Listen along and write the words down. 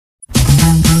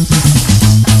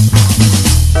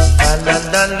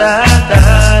da da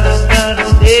da da da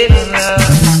da.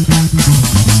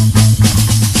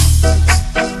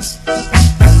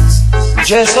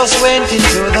 Jesus went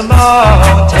into the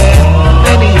mountain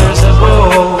many years ago.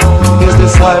 His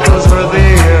disciples were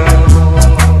there,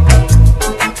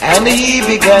 and he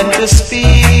began to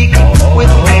speak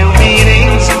with new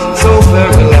meanings, so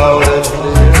very loud and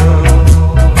clear.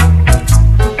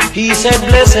 He said,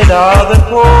 "Blessed are the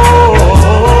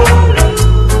poor,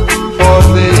 for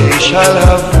they shall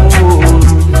have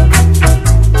food,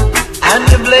 and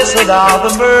blessed are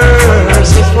the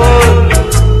merciful,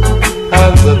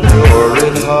 and the pure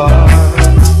in heart.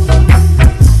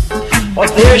 But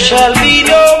there shall be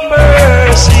no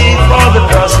mercy for the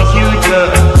prosecutor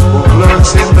who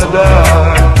lurks in the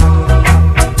dark."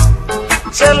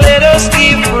 So let us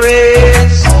give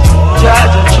praise, Jah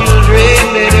Jah children,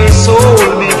 let our soul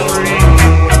be free.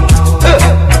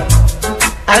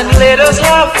 And let us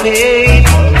have faith,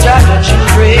 Jah Jah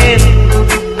children,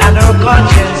 and our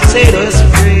conscience set us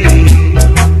free.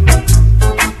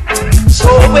 So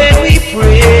when we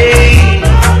pray,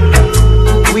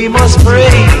 we must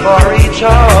pray for each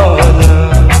other.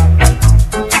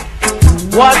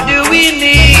 What do we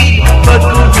need but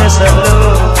goodness and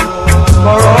love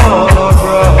for all our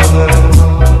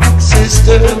brothers,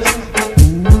 sisters?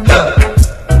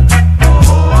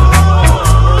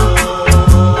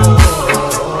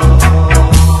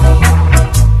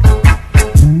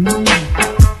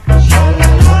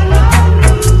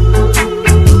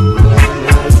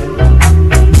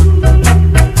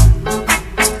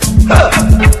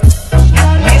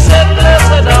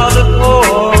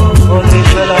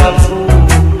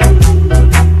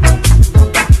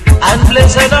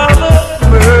 Blessed are the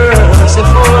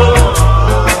merciful,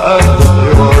 and the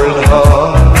pure in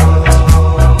heart.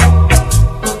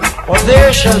 For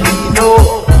there shall be no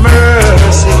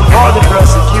mercy for the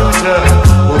prosecutor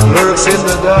who lurks in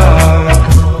the dark.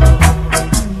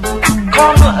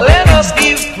 Come, let us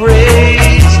give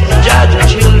praise, Jah Jah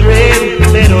children,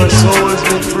 let our souls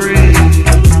be free.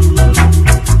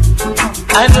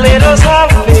 And let us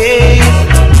have faith,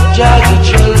 Jah Jah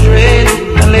children,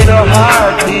 and let our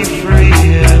heart be free.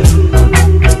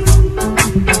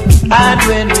 And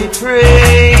when we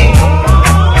pray,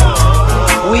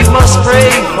 we must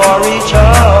pray for each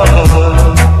other.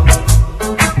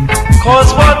 'Cause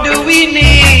what do we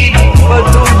need but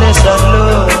goodness and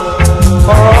love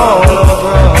for all our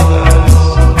brothers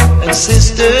and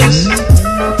sisters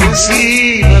who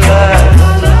see the light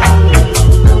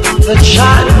that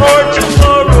shine for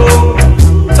tomorrow.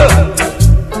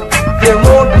 There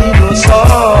won't be no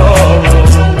sorrow.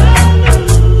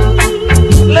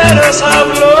 Let us have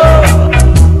love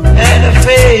and a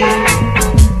faith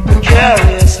to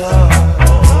carry us on.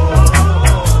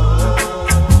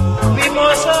 We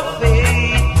must have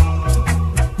faith,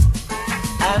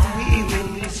 and we will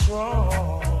be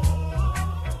strong.